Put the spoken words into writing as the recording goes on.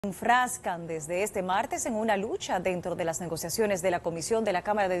Enfrascan desde este martes en una lucha dentro de las negociaciones de la Comisión de la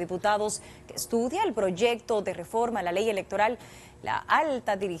Cámara de Diputados que estudia el proyecto de reforma a la ley electoral. La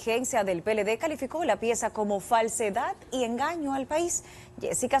alta dirigencia del PLD calificó la pieza como falsedad y engaño al país.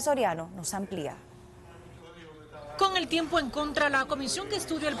 Jessica Soriano nos amplía. Con el tiempo en contra, la comisión que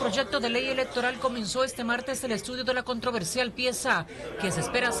estudia el proyecto de ley electoral comenzó este martes el estudio de la controversial pieza, que se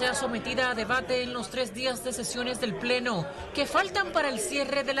espera sea sometida a debate en los 3 días de sesiones del Pleno, que faltan para el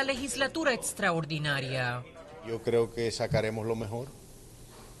cierre de la legislatura extraordinaria. Yo creo que sacaremos lo mejor.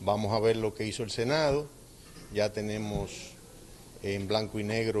 Vamos a ver lo que hizo el Senado. Ya tenemos en blanco y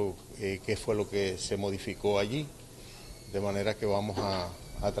negro qué fue lo que se modificó allí. De manera que vamos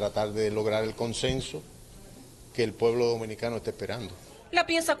a tratar de lograr el consenso que el pueblo dominicano está esperando. La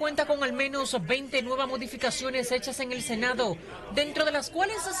pieza cuenta con al menos 20 nuevas modificaciones hechas en el Senado, dentro de las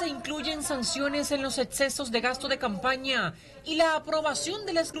cuales se incluyen sanciones en los excesos de gasto de campaña y la aprobación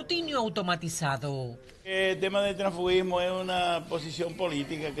del escrutinio automatizado. El tema del transfugismo es una posición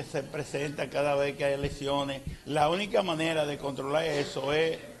política que se presenta cada vez que hay elecciones. La única manera de controlar eso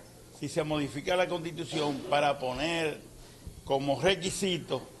es si se modifica la Constitución para poner como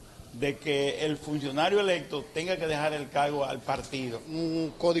requisito de que el funcionario electo tenga que dejar el cargo al partido.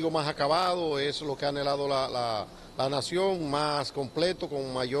 Un código más acabado es lo que ha anhelado la nación, más completo,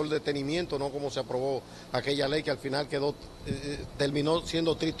 con mayor detenimiento, no como se aprobó aquella ley que al final terminó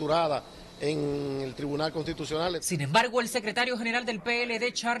siendo triturada en el Tribunal Constitucional. Sin embargo, el secretario general del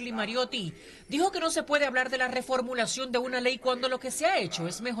PLD, Charlie Mariotti, dijo que no se puede hablar de la reformulación de una ley cuando lo que se ha hecho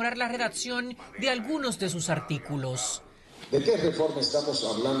es mejorar la redacción de algunos de sus artículos. ¿De qué reforma estamos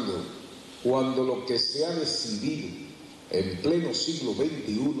hablando cuando lo que se ha decidido en pleno siglo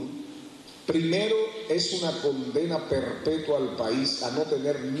XXI, primero es una condena perpetua al país a no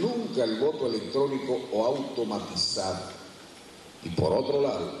tener nunca el voto electrónico o automatizado? Y por otro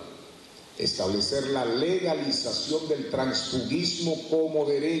lado, establecer la legalización del transfugismo como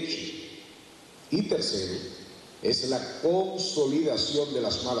derecho. Y tercero, es la consolidación de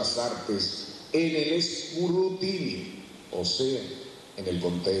las malas artes en el escrutinio, o sea, en el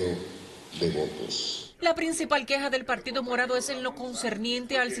conteo de votos. La principal queja del Partido Morado es en lo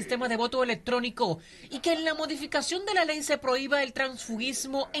concerniente al sistema de voto electrónico y que en la modificación de la ley se prohíba el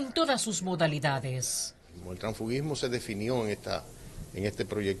transfugismo en todas sus modalidades. El transfugismo se definió en este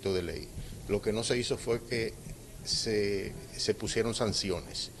proyecto de ley. Lo que no se hizo fue que se pusieron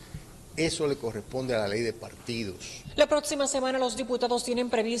sanciones. Eso le corresponde a la ley de partidos. La próxima semana los diputados tienen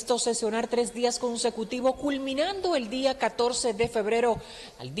previsto sesionar 3 días consecutivos, culminando el día 14 de febrero.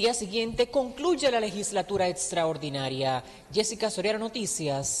 Al día siguiente concluye la legislatura extraordinaria. Jessica Soriano,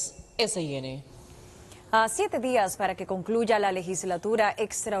 Noticias, SIN. A 7 días para que concluya la legislatura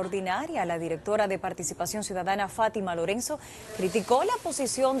extraordinaria, la directora de Participación Ciudadana, Fátima Lorenzo, criticó la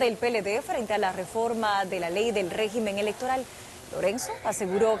posición del PLD frente a la reforma de la ley del régimen electoral. Lorenzo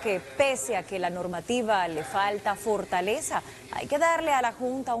aseguró que pese a que la normativa le falta fortaleza, hay que darle a la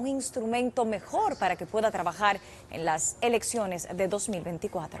Junta un instrumento mejor para que pueda trabajar en las elecciones de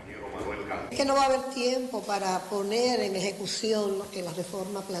 2024. Es que no va a haber tiempo para poner en ejecución lo que la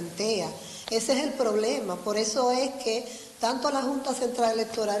reforma plantea. Ese es el problema. Por eso es que tanto la Junta Central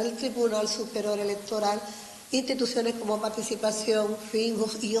Electoral, el Tribunal Superior Electoral, instituciones como Participación,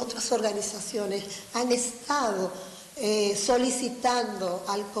 FINJOS y otras organizaciones han estado solicitando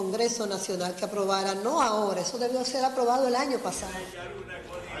al Congreso Nacional que aprobara, no ahora, eso debió ser aprobado el año pasado.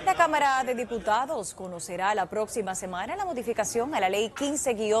 La Cámara de Diputados conocerá la próxima semana la modificación a la ley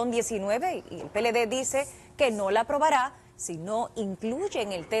 15-19 y el PLD dice que no la aprobará si no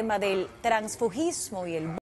incluyen el tema del transfugismo y el